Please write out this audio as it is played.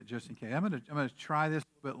just in case. I'm gonna try this a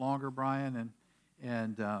little bit longer, Brian,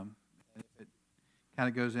 and if it kind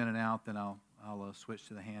of goes in and out, then I'll switch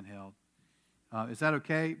to the handheld. Is that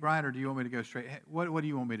okay, Brian, or do you want me to go straight? What do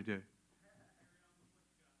you want me to do?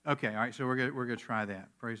 Okay, all right. So we're gonna try that.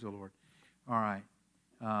 Praise the Lord. All right.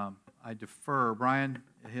 I defer. Brian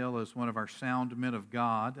Hill is one of our sound men of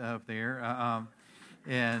God up there,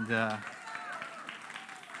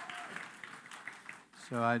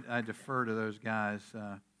 so I defer to those guys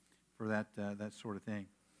for that sort of thing.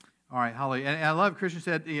 All right, Holly. And I love Christian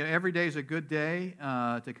said, every day is a good day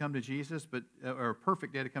to come to Jesus, or a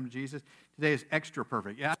perfect day to come to Jesus. Today is extra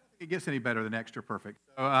perfect. Yeah, I don't think it gets any better than extra perfect.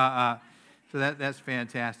 So that's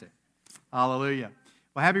fantastic. Hallelujah.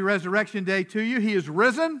 Well, happy Resurrection Day to you. He is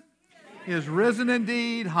risen. He is risen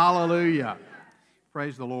indeed. Hallelujah.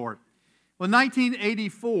 Praise the Lord. Well, in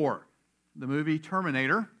 1984, the movie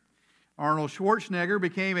Terminator, Arnold Schwarzenegger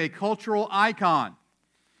became a cultural icon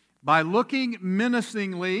by looking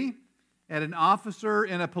menacingly at an officer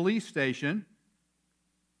in a police station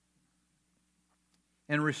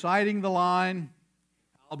and reciting the line,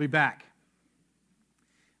 "I'll be back."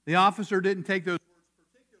 The officer didn't take those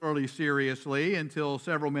words particularly seriously until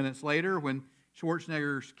several minutes later when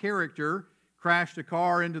Schwarzenegger's character crashed a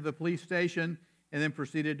car into the police station and then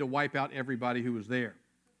proceeded to wipe out everybody who was there.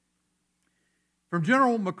 From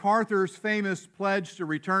General MacArthur's famous pledge to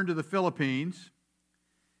return to the Philippines,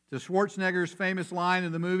 to Schwarzenegger's famous line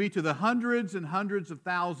in the movie, to the hundreds and hundreds of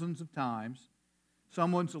thousands of times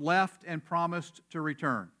someone's left and promised to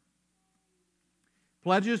return.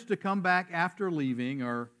 Pledges to come back after leaving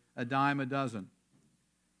are a dime a dozen.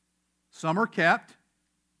 Some are kept,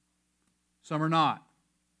 some are not.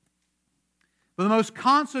 But the most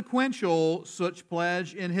consequential such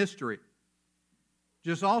pledge in history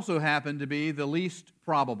just also happened to be the least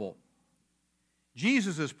probable.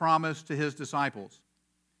 Jesus' promise to his disciples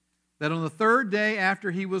that on the third day after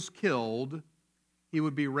he was killed, he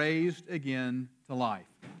would be raised again to life.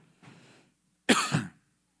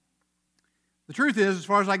 The truth is, as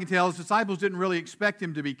far as I can tell, his disciples didn't really expect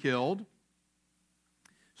him to be killed.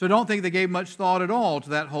 So I don't think they gave much thought at all to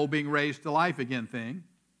that whole being raised to life again thing,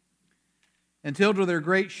 until to their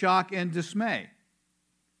great shock and dismay,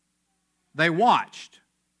 they watched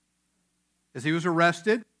as he was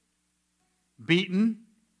arrested, beaten,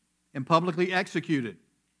 and publicly executed.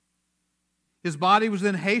 His body was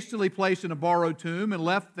then hastily placed in a borrowed tomb and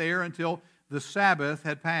left there until the Sabbath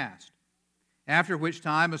had passed, after which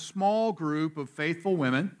time a small group of faithful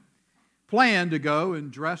women planned to go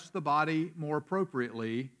and dress the body more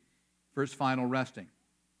appropriately for its final resting.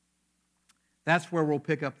 That's where we'll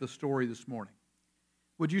pick up the story this morning.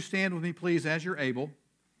 Would you stand with me, please, as you're able,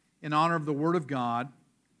 in honor of the Word of God,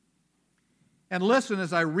 and listen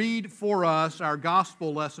as I read for us our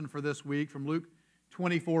gospel lesson for this week from Luke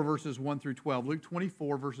 24, verses 1 through 12. Luke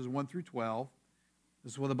 24, verses 1 through 12.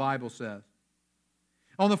 This is what the Bible says.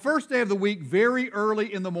 On the first day of the week, very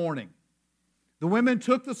early in the morning, the women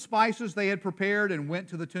took the spices they had prepared and went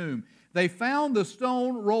to the tomb. They found the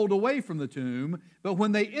stone rolled away from the tomb, but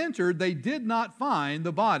when they entered, they did not find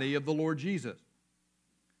the body of the Lord Jesus.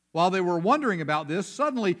 While they were wondering about this,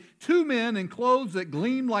 suddenly 2 men in clothes that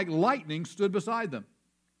gleamed like lightning stood beside them.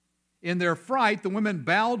 In their fright, the women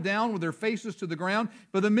bowed down with their faces to the ground,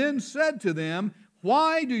 but the men said to them,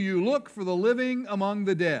 "Why do you look for the living among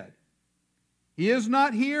the dead? He is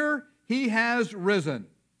not here, he has risen.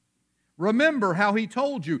 Remember how he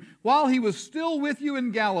told you, while he was still with you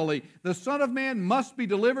in Galilee, the Son of Man must be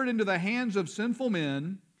delivered into the hands of sinful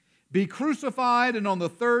men, be crucified, and on the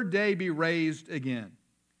third day be raised again."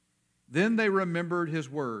 Then they remembered his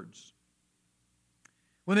words.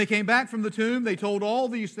 When they came back from the tomb, they told all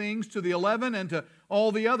these things to the 11 and to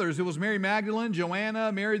all the others. It was Mary Magdalene,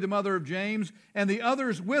 Joanna, Mary the mother of James, and the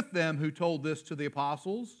others with them who told this to the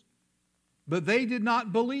apostles. But they did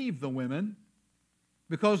not believe the women,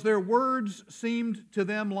 because their words seemed to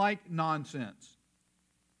them like nonsense.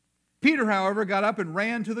 Peter, however, got up and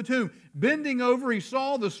ran to the tomb. Bending over, he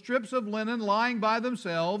saw the strips of linen lying by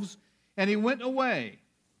themselves, and he went away,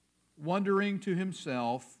 wondering to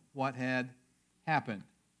himself what had happened.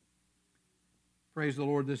 Praise the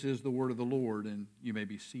Lord, this is the word of the Lord, and you may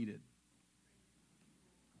be seated.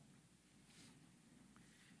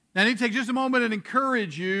 Now, I need to take just a moment and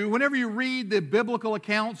encourage you, whenever you read the biblical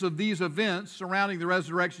accounts of these events surrounding the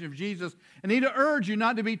resurrection of Jesus, I need to urge you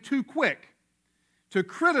not to be too quick to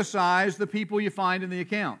criticize the people you find in the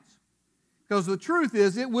accounts. Because the truth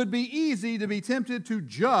is, it would be easy to be tempted to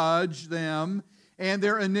judge them and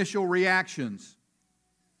their initial reactions.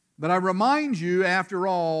 But I remind you, after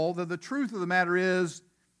all, that the truth of the matter is,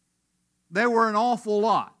 they were an awful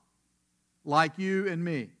lot like you and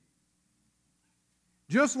me.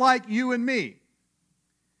 just like you and me.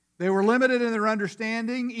 They were limited in their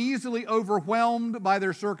understanding, easily overwhelmed by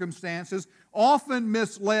their circumstances, often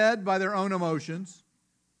misled by their own emotions,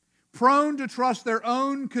 prone to trust their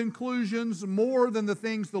own conclusions more than the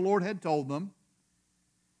things the Lord had told them,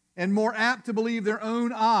 and more apt to believe their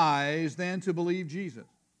own eyes than to believe Jesus.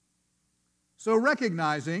 So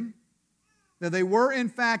recognizing that they were in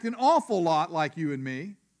fact an awful lot like you and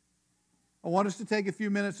me, I want us to take a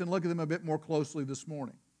few minutes and look at them a bit more closely this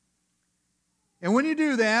morning. And when you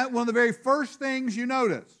do that, one of the very first things you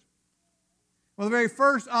notice, one of the very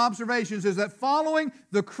first observations is that following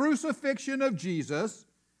the crucifixion of Jesus,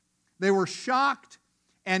 they were shocked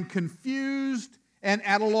and confused and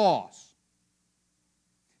at a loss.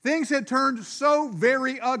 Things had turned so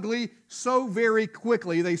very ugly so very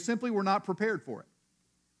quickly, they simply were not prepared for it.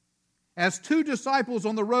 As two disciples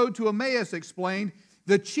on the road to Emmaus explained,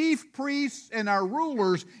 the chief priests and our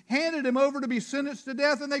rulers handed him over to be sentenced to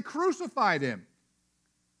death, and they crucified him.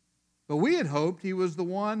 But we had hoped he was the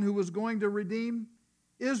one who was going to redeem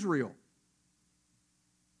Israel.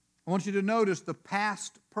 I want you to notice the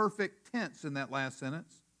past perfect tense in that last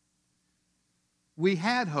sentence. We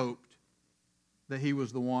had hoped that he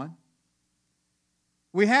was the one.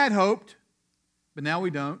 We had hoped, but now we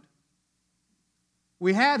don't.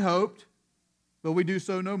 We had hoped, but we do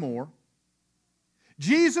so no more.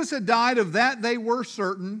 Jesus had died, of that they were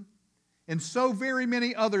certain, and so very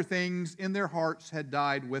many other things in their hearts had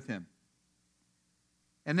died with him.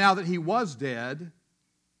 And now that he was dead,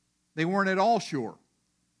 they weren't at all sure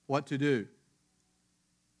what to do.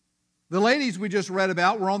 The ladies we just read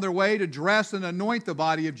about were on their way to dress and anoint the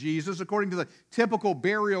body of Jesus according to the typical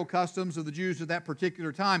burial customs of the Jews at that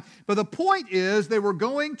particular time. But the point is, they were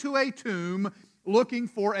going to a tomb looking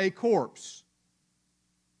for a corpse.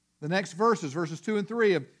 The next verses 2 and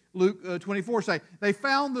 3 of Luke 24 say, they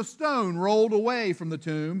found the stone rolled away from the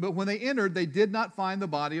tomb, but when they entered, they did not find the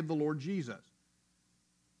body of the Lord Jesus.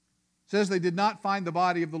 It says they did not find the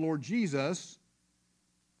body of the Lord Jesus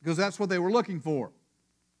because that's what they were looking for.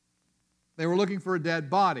 They were looking for a dead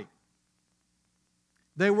body.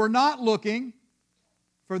 They were not looking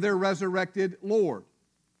for their resurrected Lord.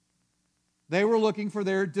 They were looking for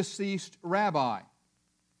their deceased rabbi.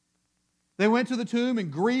 They went to the tomb in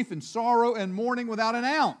grief and sorrow and mourning without an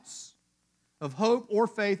ounce of hope or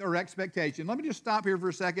faith or expectation. Let me just stop here for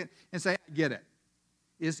a second and say, I get it.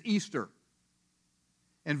 It's Easter.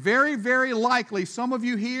 And very, very likely, some of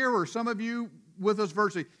you here or some of you with us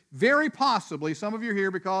virtually, very possibly some of you are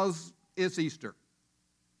here because it's Easter.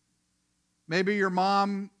 Maybe your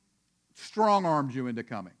mom strong-armed you into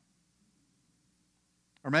coming.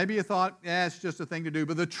 Or maybe you thought, it's just a thing to do.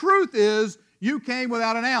 But the truth is, you came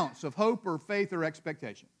without an ounce of hope or faith or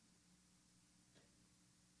expectation.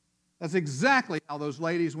 That's exactly how those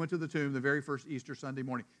ladies went to the tomb the very first Easter Sunday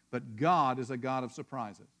morning. But God is a God of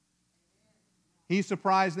surprises. He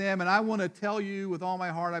surprised them, and I want to tell you with all my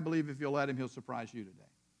heart, I believe if you'll let Him, He'll surprise you today.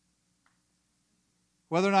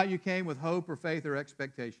 Whether or not you came with hope or faith or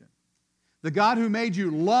expectation. The God who made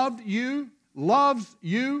you loved you, loves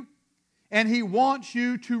you, and He wants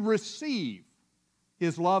you to receive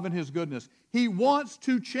His love and His goodness. He wants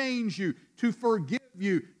to change you, to forgive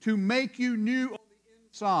you, to make you new on the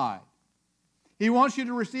inside. He wants you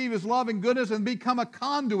to receive His love and goodness and become a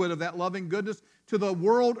conduit of that love and goodness to the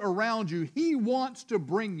world around you. He wants to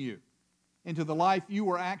bring you into the life you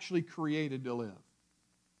were actually created to live.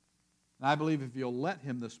 And I believe if you'll let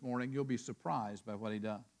Him this morning, you'll be surprised by what He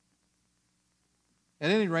does. At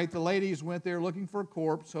any rate, the ladies went there looking for a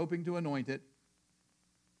corpse, hoping to anoint it.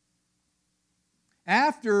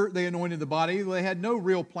 After they anointed the body, they had no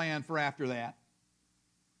real plan for after that.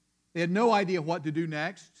 They had no idea what to do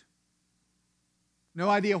next. No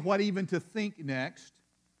idea what even to think next.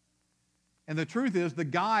 And the truth is, the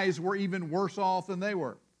guys were even worse off than they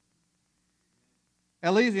were.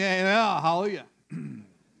 At least, hallelujah.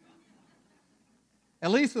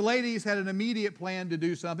 At least the ladies had an immediate plan to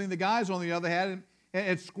do something. The guys, on the other hand,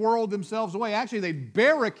 had squirreled themselves away. Actually, they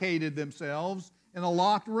barricaded themselves in a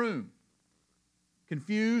locked room.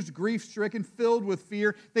 Confused, grief-stricken, filled with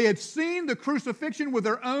fear. They had seen the crucifixion with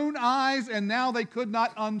their own eyes, and now they could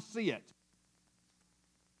not unsee it.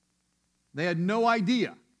 They had no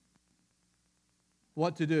idea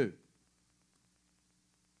what to do.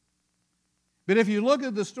 But if you look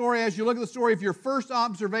at the story, if your first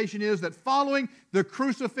observation is that following the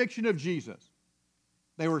crucifixion of Jesus,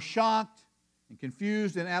 they were shocked and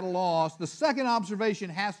confused and at a loss, the second observation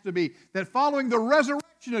has to be that following the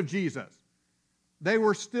resurrection of Jesus, they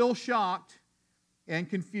were still shocked and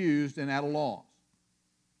confused and at a loss,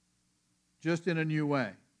 just in a new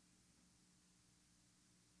way.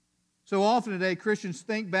 So often today, Christians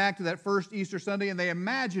think back to that first Easter Sunday and they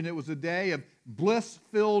imagine it was a day of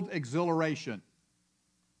bliss-filled exhilaration.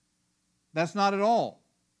 That's not at all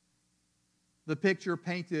the picture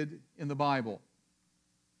painted in the Bible.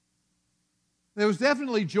 There was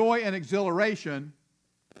definitely joy and exhilaration,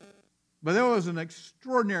 but there was an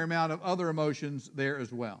extraordinary amount of other emotions there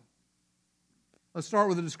as well. Let's start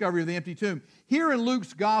with the discovery of the empty tomb. Here in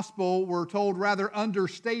Luke's gospel, we're told rather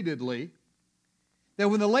understatedly that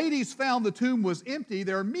when the ladies found the tomb was empty,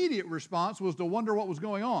 their immediate response was to wonder what was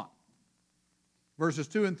going on. Verses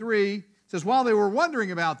 2 and 3 says, while they were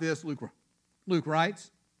wondering about this, Luke writes,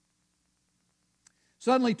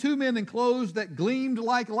 suddenly 2 men in clothes that gleamed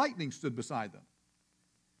like lightning stood beside them.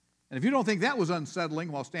 And if you don't think that was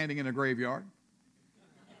unsettling while standing in a graveyard,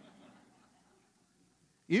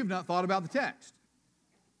 you've not thought about the text.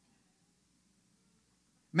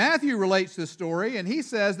 Matthew relates this story, and he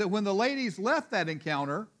says that when the ladies left that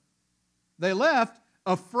encounter, they left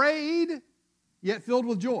afraid, yet filled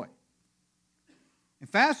with joy. And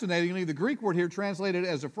fascinatingly, the Greek word here translated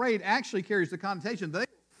as afraid actually carries the connotation they were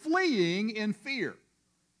fleeing in fear.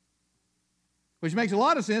 Which makes a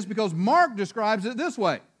lot of sense because Mark describes it this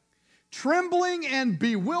way. Trembling and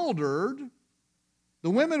bewildered, the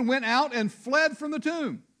women went out and fled from the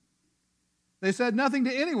tomb. They said nothing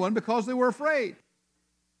to anyone because they were afraid.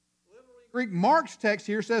 Greek Mark's text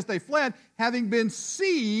here says they fled, having been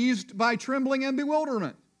seized by trembling and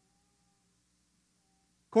bewilderment.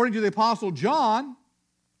 According to the Apostle John,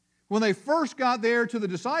 when they first got there to the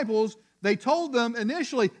disciples, they told them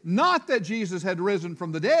initially not that Jesus had risen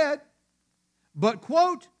from the dead, but,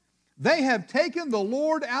 quote, they have taken the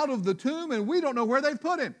Lord out of the tomb and we don't know where they've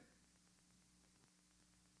put him.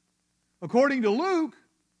 According to Luke,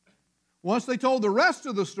 once they told the rest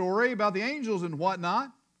of the story about the angels and whatnot,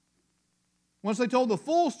 once they told the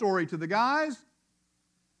full story to the guys,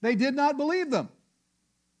 they did not believe them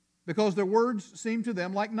because their words seemed to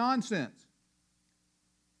them like nonsense.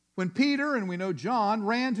 When Peter, and we know John,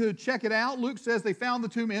 ran to check it out, Luke says they found the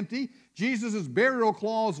tomb empty, Jesus' burial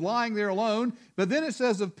cloths lying there alone. But then it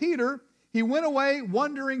says of Peter, he went away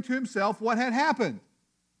wondering to himself what had happened.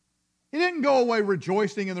 He didn't go away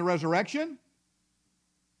rejoicing in the resurrection.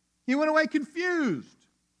 He went away confused,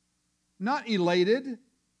 not elated.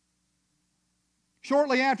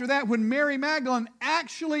 Shortly after that, when Mary Magdalene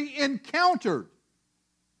actually encountered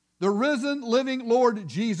the risen, living Lord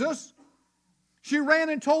Jesus, she ran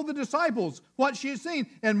and told the disciples what she had seen.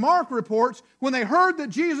 And Mark reports when they heard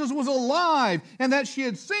that Jesus was alive and that she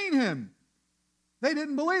had seen him, they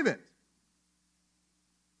didn't believe it.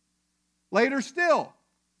 Later still,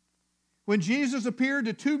 when Jesus appeared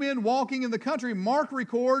to 2 men walking in the country, Mark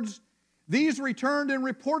records, these returned and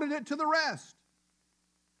reported it to the rest.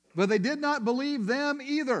 But they did not believe them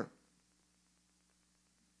either.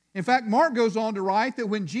 In fact, Mark goes on to write that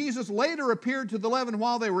when Jesus later appeared to the 11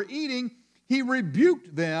 while they were eating, he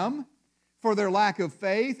rebuked them for their lack of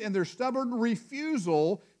faith and their stubborn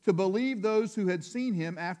refusal to believe those who had seen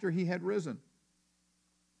him after he had risen.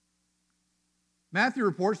 Matthew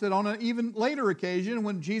reports that on an even later occasion,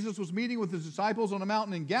 when Jesus was meeting with his disciples on a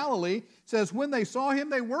mountain in Galilee, says when they saw him,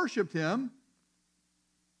 they worshiped him,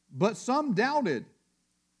 but some doubted.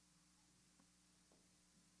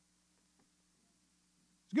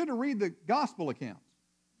 It's good to read the gospel accounts.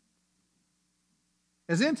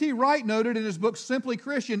 As N.T. Wright noted in his book, Simply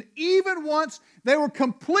Christian, even once they were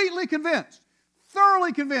completely convinced,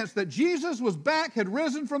 thoroughly convinced that Jesus was back, had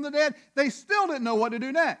risen from the dead, they still didn't know what to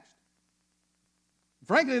do next.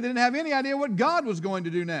 Frankly, they didn't have any idea what God was going to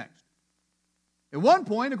do next. At one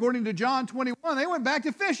point, according to John 21, they went back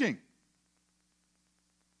to fishing.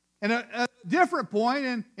 And at a different point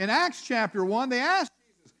in Acts chapter 1, they asked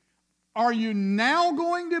Jesus, are you now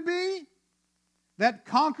going to be that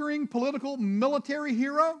conquering political military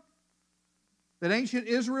hero that ancient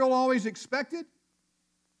Israel always expected?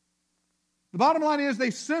 The bottom line is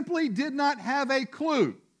they simply did not have a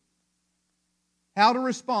clue how to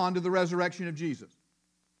respond to the resurrection of Jesus.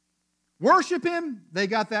 Worship him, they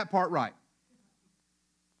got that part right.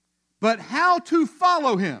 But how to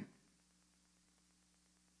follow him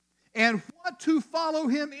and what to follow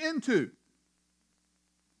him into,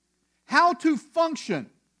 how to function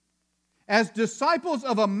as disciples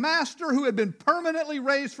of a master who had been permanently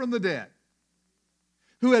raised from the dead,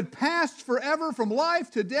 who had passed forever from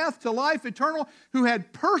life to death to life eternal, who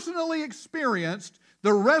had personally experienced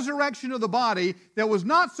the resurrection of the body that was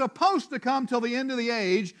not supposed to come till the end of the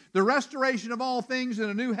age, the restoration of all things in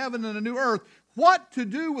a new heaven and a new earth. What to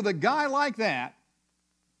do with a guy like that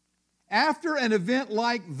after an event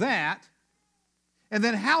like that and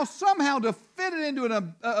then how somehow to fit it into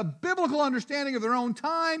a biblical understanding of their own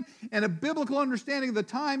time and a biblical understanding of the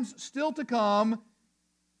times still to come,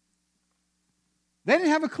 they didn't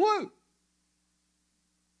have a clue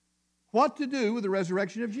what to do with the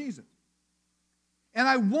resurrection of Jesus. And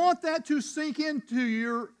I want that to sink into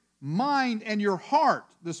your mind and your heart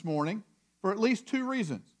this morning for at least two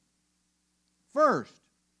reasons. First,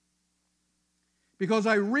 because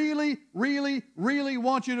I really, really, really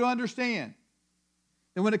want you to understand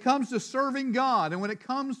that when it comes to serving God and when it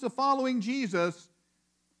comes to following Jesus,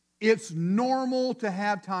 it's normal to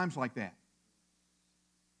have times like that.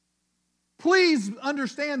 Please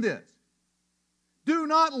understand this. Do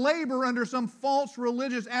not labor under some false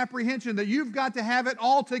religious apprehension that you've got to have it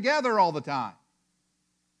all together all the time.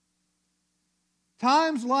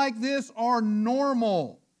 Times like this are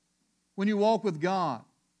normal when you walk with God.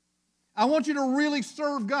 I want you to really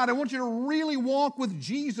serve God. I want you to really walk with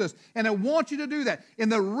Jesus. And I want you to do that in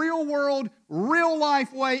the real world, real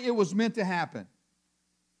life way it was meant to happen.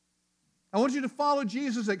 I want you to follow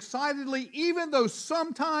Jesus excitedly, even though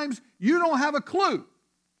sometimes you don't have a clue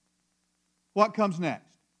what comes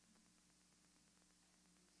next.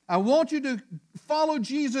 I want you to follow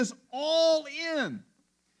Jesus all in,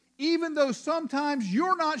 even though sometimes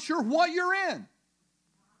you're not sure what you're in.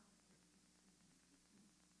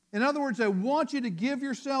 In other words, I want you to give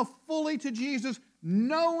yourself fully to Jesus,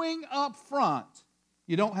 knowing up front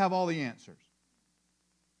you don't have all the answers.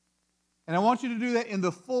 And I want you to do that in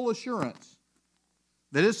the full assurance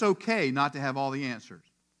that it's okay not to have all the answers.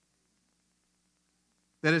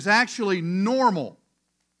 That it's actually normal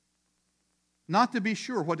not to be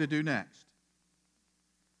sure what to do next.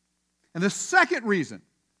 And the second reason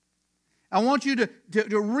I want you to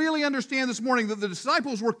really understand this morning that the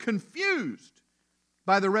disciples were confused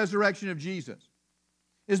by the resurrection of Jesus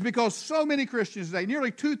is because so many Christians today,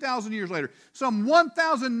 nearly 2,000 years later, some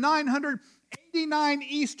 1,989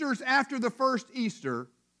 Easters after the first Easter,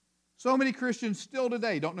 so many Christians still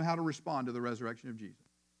today don't know how to respond to the resurrection of Jesus.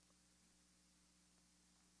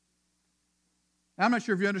 Now, I'm not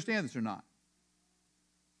sure if you understand this or not.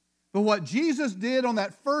 But what Jesus did on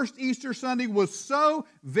that first Easter Sunday was so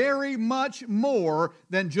very much more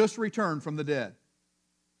than just return from the dead.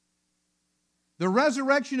 The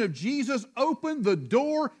resurrection of Jesus opened the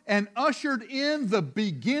door and ushered in the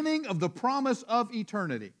beginning of the promise of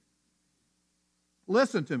eternity.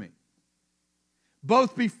 Listen to me.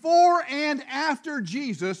 Both before and after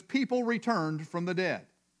Jesus, people returned from the dead.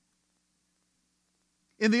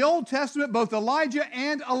 In the Old Testament, both Elijah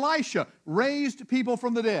and Elisha raised people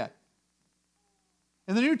from the dead.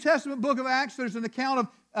 In the New Testament book of Acts, there's an account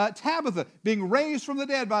of Tabitha being raised from the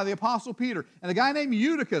dead by the Apostle Peter, and a guy named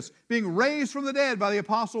Eutychus being raised from the dead by the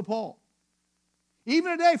Apostle Paul.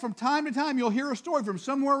 Even today, from time to time, you'll hear a story from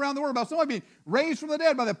somewhere around the world about somebody being raised from the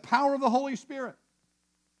dead by the power of the Holy Spirit.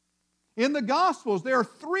 In the Gospels, there are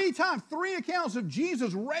three accounts of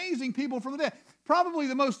Jesus raising people from the dead. Probably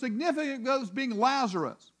the most significant of those being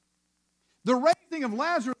Lazarus. The raising of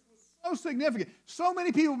Lazarus was so significant. So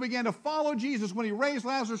many people began to follow Jesus when he raised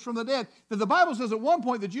Lazarus from the dead that the Bible says at one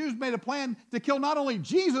point the Jews made a plan to kill not only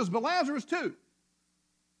Jesus but Lazarus too.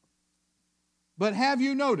 But have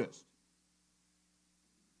you noticed?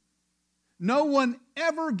 No one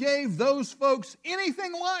ever gave those folks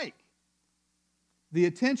anything like the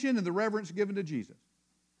attention and the reverence given to Jesus.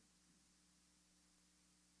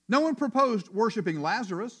 No one proposed worshiping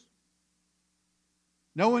Lazarus.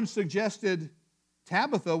 No one suggested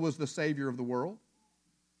Tabitha was the Savior of the world.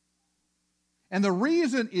 And the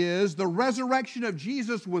reason is the resurrection of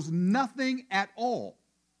Jesus was nothing at all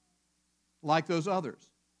like those others.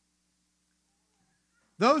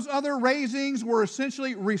 Those other raisings were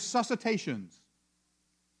essentially resuscitations.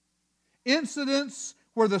 Incidents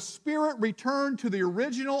where the spirit returned to the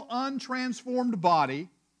original untransformed body.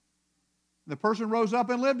 The person rose up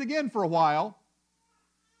and lived again for a while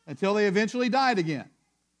until they eventually died again.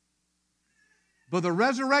 But the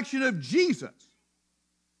resurrection of Jesus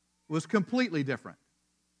was completely different.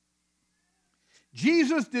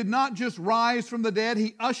 Jesus did not just rise from the dead,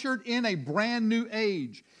 he ushered in a brand new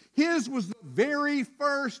age. His was the very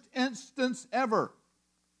first instance ever,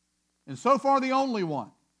 and so far the only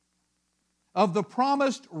one, of the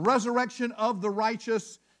promised resurrection of the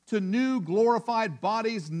righteous to new glorified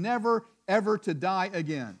bodies, never ever to die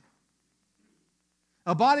again.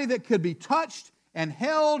 A body that could be touched and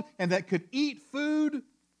held and that could eat food,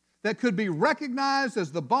 that could be recognized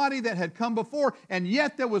as the body that had come before, and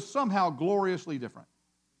yet that was somehow gloriously different.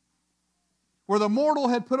 Where the mortal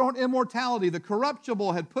had put on immortality, the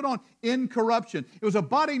corruptible had put on incorruption. It was a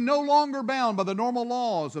body no longer bound by the normal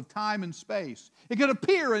laws of time and space. It could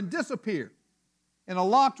appear and disappear. in a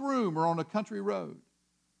locked room or on a country road.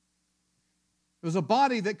 It was a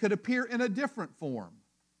body that could appear in a different form,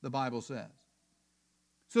 the Bible says,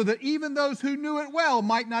 so that even those who knew it well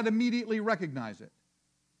might not immediately recognize it.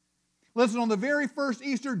 Listen, on the very first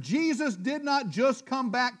Easter, Jesus did not just come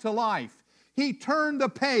back to life. He turned the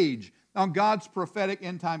page on God's prophetic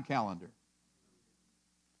end-time calendar.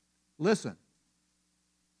 Listen,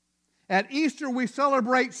 at Easter we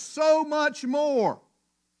celebrate so much more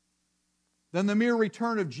than the mere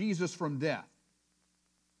return of Jesus from death.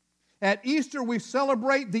 At Easter we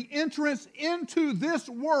celebrate the entrance into this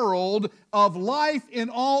world of life in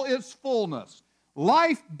all its fullness,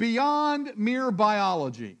 life beyond mere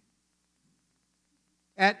biology.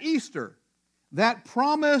 At Easter, that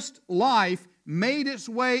promised life made its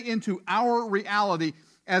way into our reality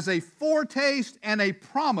as a foretaste and a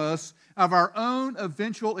promise of our own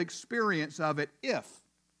eventual experience of it if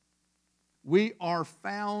we are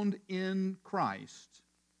found in Christ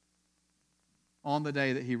on the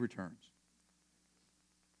day that He returns.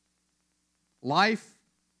 Life,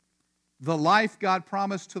 the life God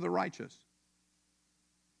promised to the righteous,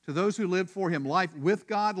 to those who lived for Him, life with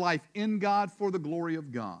God, life in God for the glory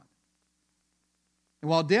of God. And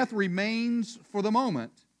while death remains for the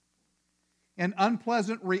moment an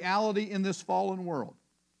unpleasant reality in this fallen world,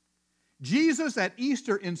 Jesus at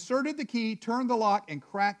Easter inserted the key, turned the lock, and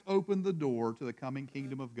cracked open the door to the coming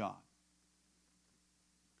kingdom of God,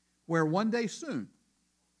 where one day soon,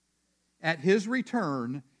 at His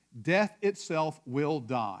return, death itself will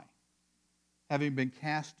die, having been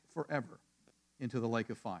cast forever into the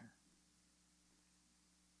lake of fire.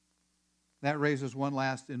 That raises one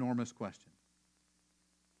last enormous question.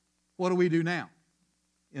 What do we do now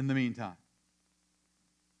in the meantime?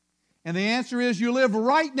 And the answer is you live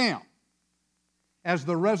right now as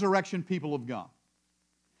the resurrection people of God.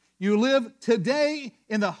 You live today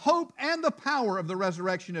in the hope and the power of the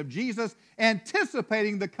resurrection of Jesus,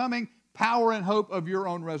 anticipating the coming power and hope of your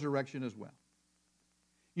own resurrection as well.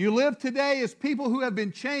 You live today as people who have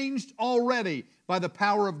been changed already by the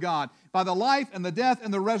power of God, by the life and the death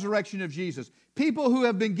and the resurrection of Jesus. People who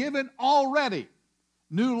have been given already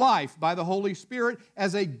new life by the Holy Spirit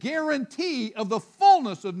as a guarantee of the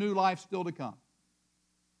fullness of new life still to come.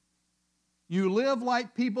 You live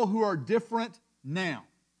like people who are different now,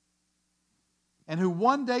 and who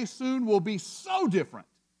one day soon will be so different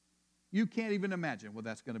you can't even imagine what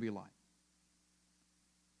that's going to be like.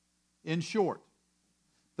 In short,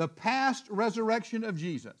 the past resurrection of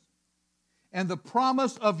Jesus and the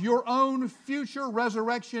promise of your own future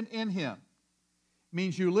resurrection in Him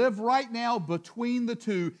means you live right now between the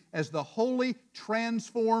two as the holy,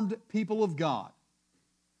 transformed people of God,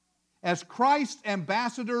 as Christ's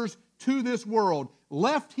ambassadors to this world,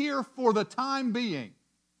 left here for the time being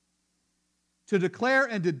to declare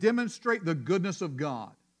and to demonstrate the goodness of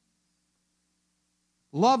God,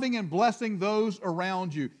 loving and blessing those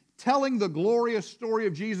around you, telling the glorious story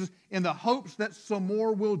of Jesus in the hopes that some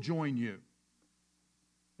more will join you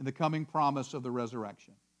in the coming promise of the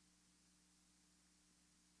resurrection.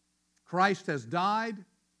 Christ has died.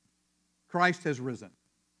 Christ has risen.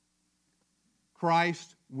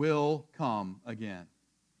 Christ will come again.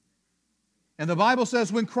 And the Bible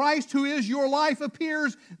says, when Christ, who is your life,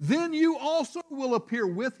 appears, then you also will appear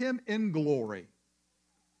with Him in glory.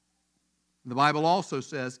 The Bible also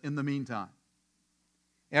says, in the meantime,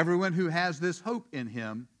 everyone who has this hope in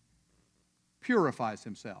Him purifies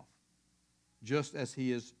himself, just as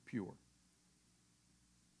He is pure.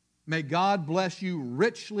 May God bless you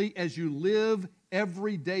richly as you live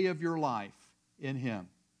every day of your life in Him,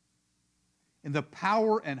 in the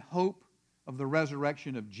power and hope of the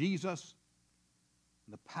resurrection of Jesus,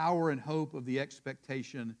 and the power and hope of the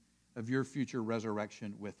expectation of your future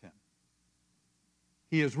resurrection with Him.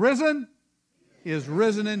 He is risen. He is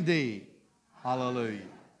risen indeed. Hallelujah.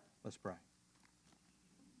 Let's pray.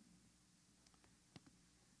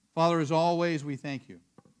 Father, as always, we thank You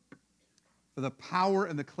for the power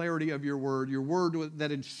and the clarity of your word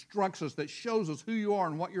that instructs us, that shows us who You are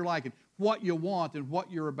and what You're like and what You want and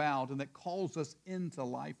what You're about, and that calls us into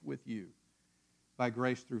life with You by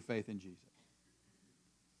grace through faith in Jesus.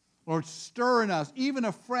 Lord, stir in us, even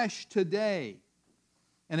afresh today,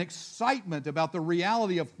 an excitement about the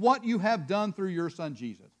reality of what You have done through Your Son,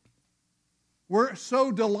 Jesus. We're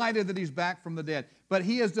so delighted that He's back from the dead, but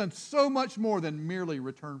He has done so much more than merely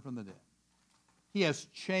return from the dead. He has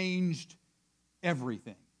changed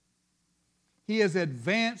everything. He has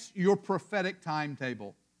advanced Your prophetic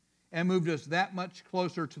timetable and moved us that much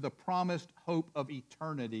closer to the promised hope of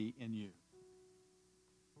eternity in You.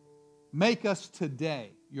 Make us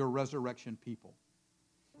today Your resurrection people,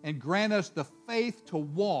 and grant us the faith to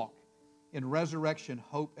walk in resurrection,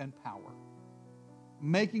 hope, and power,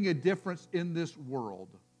 making a difference in this world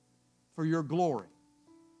for your glory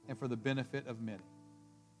and for the benefit of many.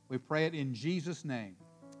 We pray it in Jesus' name.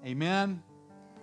 Amen.